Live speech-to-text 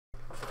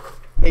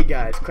Hey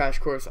guys, Crash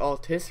Course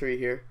Alt History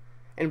here.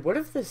 And what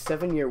if the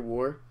 7-Year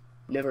War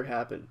never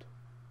happened?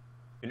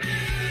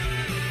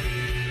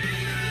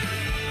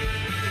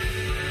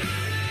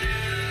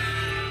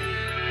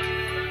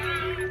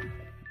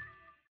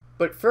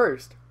 But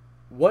first,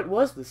 what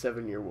was the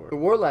 7-Year War? The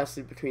war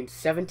lasted between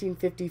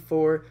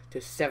 1754 to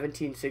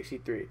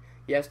 1763.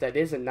 Yes, that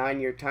is a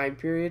 9-year time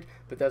period,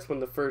 but that's when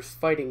the first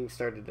fighting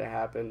started to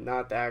happen,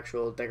 not the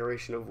actual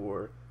declaration of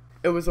war.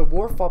 It was a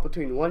war fought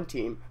between one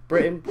team,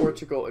 Britain,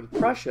 Portugal, and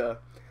Prussia,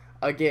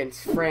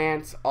 against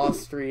France,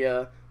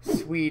 Austria,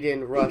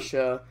 Sweden,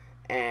 Russia,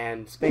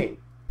 and Spain.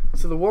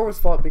 So the war was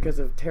fought because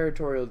of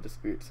territorial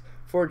disputes.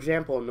 For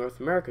example, in North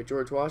America,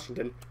 George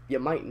Washington, you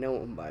might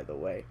know him by the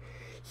way,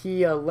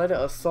 he led an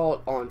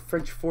assault on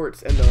French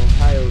forts in the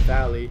Ohio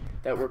Valley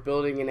that were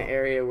building in an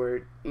area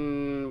where,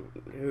 who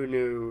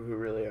knew who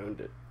really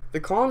owned it. The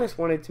colonists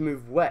wanted to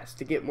move west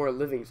to get more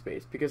living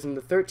space because in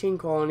the 13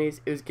 colonies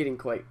it was getting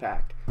quite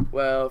packed.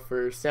 Well,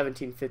 for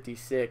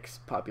 1756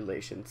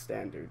 population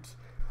standards.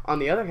 On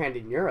the other hand,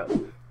 in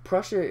Europe,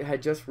 Prussia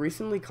had just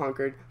recently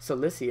conquered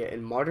Silesia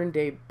in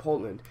modern-day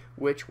Poland,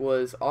 which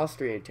was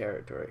Austrian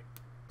territory.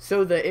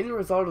 So the end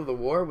result of the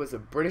war was a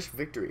British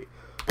victory.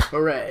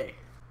 Hooray!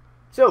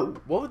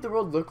 So, what would the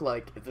world look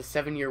like if the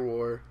 7-Year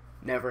War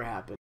never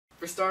happened?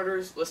 For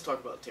starters, let's talk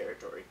about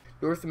territory.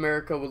 North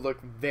America would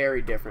look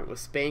very different, with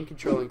Spain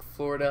controlling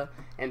Florida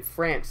and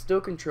France still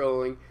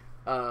controlling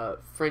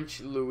French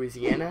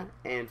Louisiana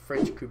and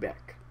French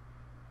Quebec.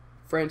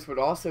 France would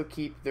also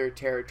keep their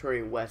territory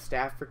in West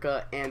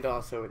Africa and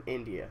also in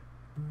India.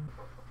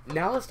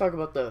 Now let's talk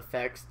about the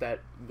effects that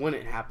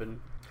wouldn't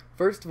happen.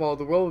 First of all,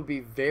 the world would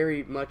be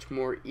very much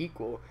more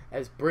equal,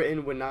 as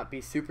Britain would not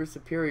be super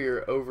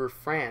superior over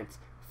France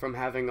from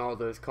having all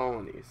those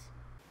colonies.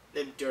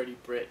 Them dirty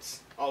Brits,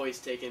 always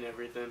taking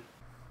everything.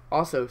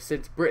 Also,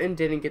 since Britain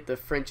didn't get the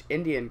French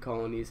Indian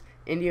colonies,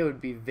 India would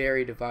be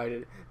very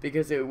divided,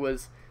 because it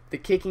was the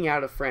kicking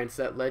out of France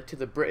that led to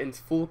the Britain's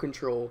full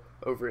control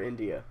over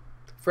India.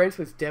 France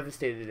was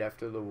devastated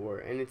after the war,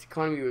 and its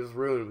economy was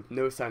ruined with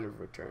no sign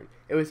of return.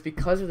 It was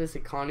because of this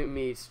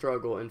economy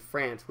struggle in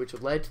France which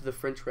led to the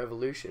French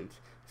revolutions.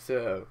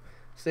 So,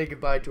 say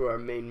goodbye to our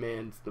main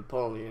man,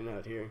 Napoleon,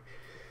 out here.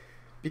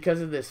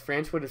 Because of this,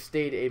 France would have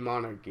stayed a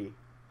monarchy.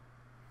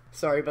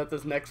 Sorry about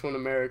this next one,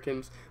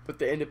 Americans, but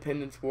the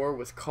Independence War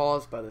was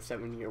caused by the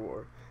 7-Year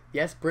War.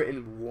 Yes,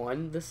 Britain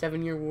won the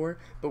 7-Year War,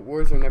 but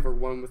wars are never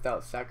won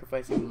without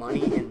sacrificing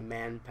money and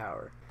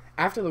manpower.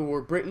 After the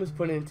war, Britain was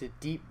put into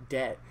deep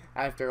debt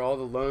after all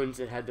the loans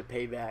it had to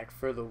pay back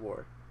for the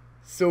war.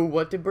 So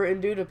what did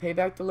Britain do to pay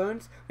back the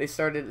loans? They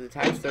started to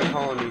tax their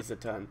colonies a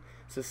ton.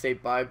 So say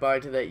bye-bye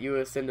to that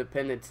U.S.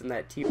 independence and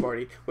that Tea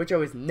Party, which I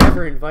was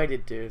never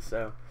invited to,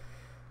 so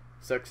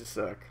sucks to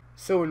suck.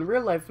 So in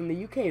real life, when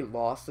the UK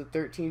lost the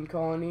 13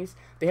 colonies,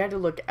 they had to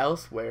look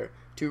elsewhere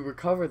to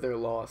recover their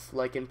loss,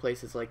 like in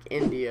places like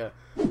India,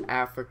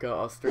 Africa,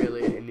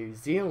 Australia, and New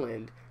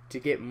Zealand, to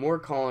get more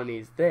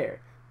colonies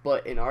there.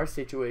 But in our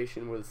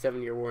situation where the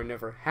 7-Year War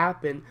never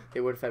happened,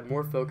 they would have had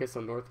more focus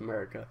on North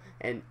America,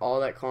 and all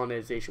that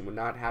colonization would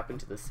not happen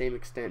to the same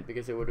extent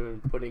because it would have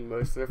been putting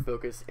most of their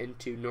focus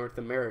into North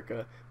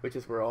America, which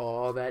is where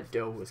all that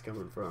dough was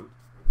coming from.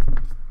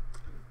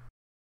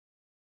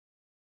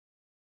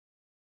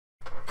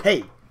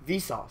 Hey,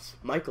 Vsauce,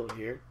 Michael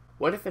here.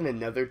 What if in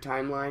another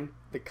timeline,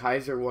 the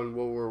Kaiser won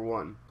World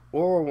War I?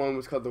 World War I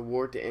was called the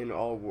war to end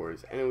all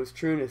wars, and it was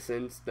true in a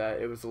sense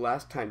that it was the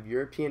last time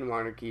European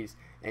monarchies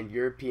and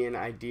European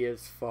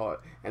ideas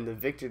fought, and the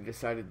victor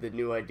decided the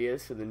new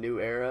ideas for the new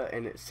era,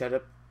 and it set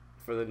up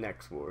for the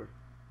next war.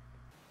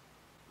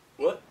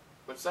 What?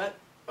 What's that?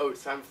 Oh,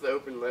 it's time for the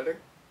open letter?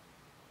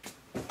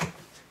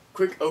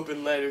 Quick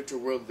open letter to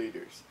world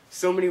leaders.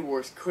 So many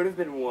wars could have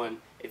been won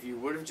if you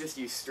would have just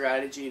used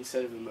strategy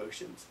instead of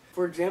emotions.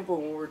 For example,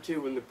 in World War II,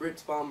 when the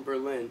Brits bombed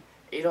Berlin,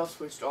 Adolf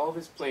switched all of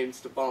his planes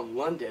to bomb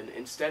London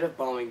instead of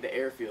bombing the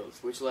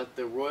airfields, which let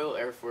the Royal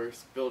Air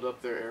Force build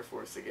up their air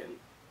force again.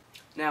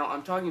 Now,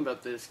 I'm talking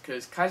about this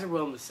because Kaiser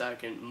Wilhelm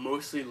II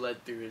mostly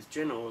led through his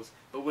generals,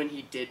 but when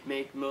he did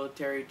make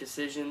military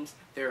decisions,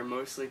 they were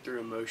mostly through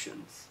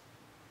emotions.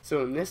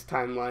 So in this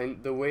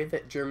timeline, the way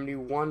that Germany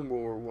won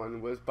World War I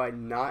was by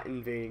not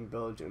invading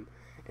Belgium.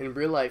 In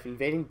real life,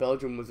 invading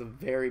Belgium was a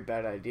very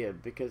bad idea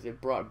because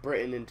it brought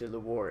Britain into the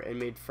war and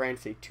made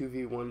France a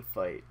 2v1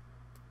 fight.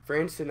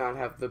 France did not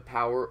have the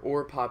power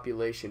or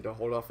population to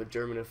hold off a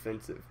German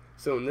offensive,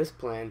 so in this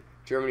plan,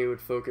 Germany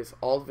would focus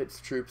all of its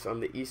troops on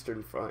the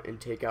Eastern Front and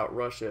take out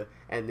Russia,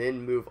 and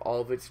then move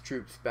all of its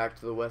troops back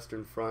to the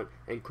Western Front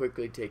and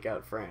quickly take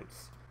out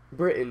France.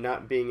 Britain,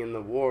 not being in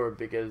the war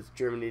because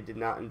Germany did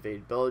not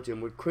invade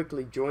Belgium, would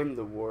quickly join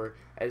the war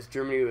as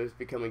Germany was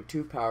becoming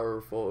too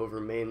powerful over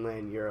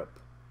mainland Europe.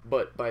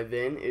 But by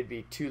then, it'd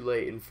be too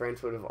late and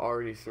France would have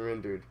already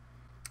surrendered.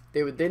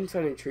 They would then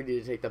sign a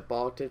treaty to take the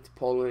Baltics,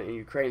 Poland, and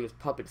Ukraine as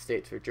puppet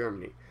states for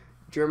Germany.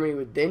 Germany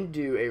would then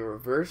do a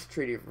reverse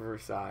Treaty of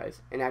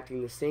Versailles,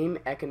 enacting the same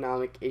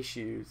economic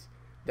issues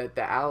that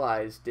the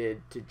Allies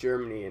did to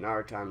Germany in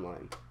our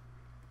timeline.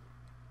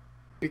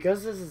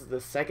 Because this is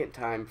the second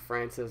time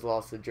France has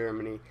lost to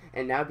Germany,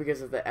 and now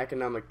because of the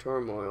economic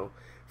turmoil,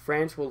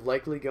 France will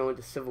likely go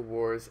into civil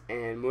wars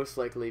and most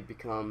likely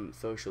become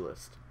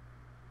socialist.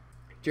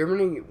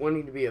 Germany,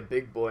 wanting to be a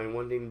big boy and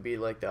wanting to be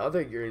like the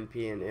other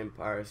European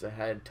empires that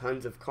had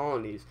tons of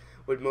colonies,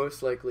 would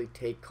most likely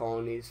take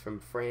colonies from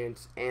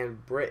France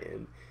and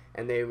Britain,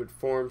 and they would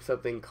form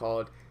something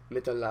called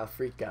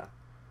Mittelafrika.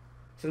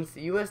 Since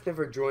the U.S.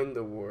 never joined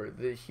the war,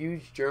 the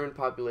huge German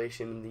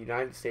population in the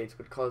United States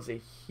would cause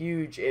a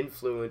huge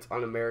influence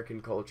on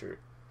American culture.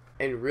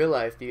 In real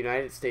life, the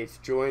United States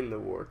joined the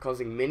war,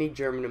 causing many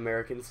German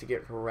Americans to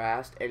get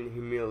harassed and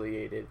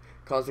humiliated,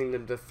 causing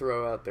them to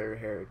throw out their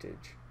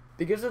heritage.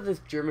 Because of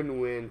this German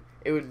win,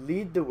 it would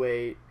lead the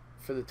way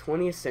for the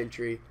 20th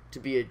century to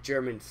be a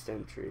German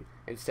century,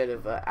 instead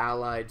of an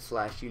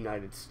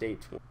Allied/United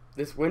States one.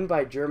 This win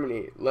by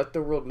Germany let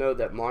the world know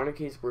that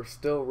monarchies were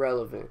still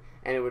relevant,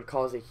 and it would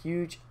cause a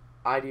huge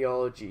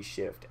ideology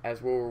shift,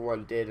 as World War I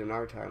did in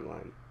our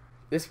timeline.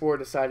 This war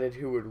decided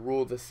who would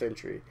rule this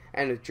century,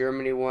 and if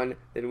Germany won,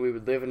 then we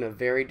would live in a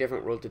very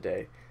different world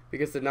today,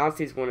 because the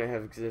Nazis wouldn't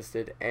have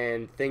existed,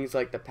 and things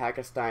like the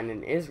Pakistan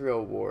and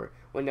Israel war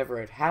would never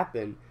have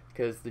happened,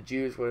 because the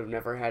Jews would have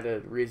never had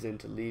a reason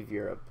to leave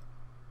Europe.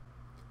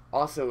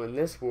 Also, in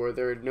this war,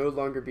 there would no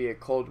longer be a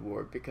Cold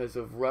War because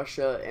of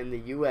Russia and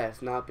the US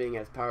not being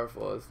as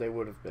powerful as they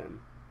would have been.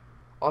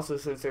 Also,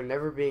 since there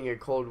never being a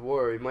Cold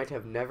War, we might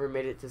have never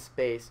made it to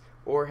space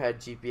or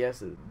had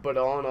GPSs. But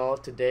all in all,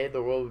 today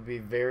the world would be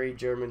very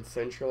German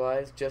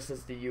centralized, just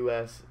as the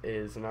US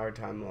is in our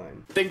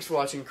timeline. Thanks for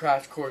watching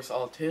Crash Course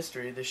Alt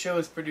History. The show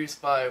is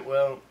produced by,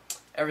 well,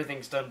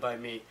 everything's done by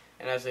me.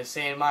 And as they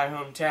say in my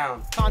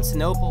hometown,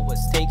 Constantinople was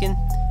taken,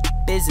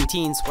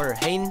 Byzantines were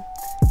hating,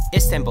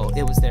 Istanbul,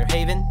 it was their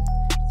haven,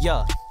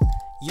 yeah,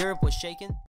 Europe was shaken.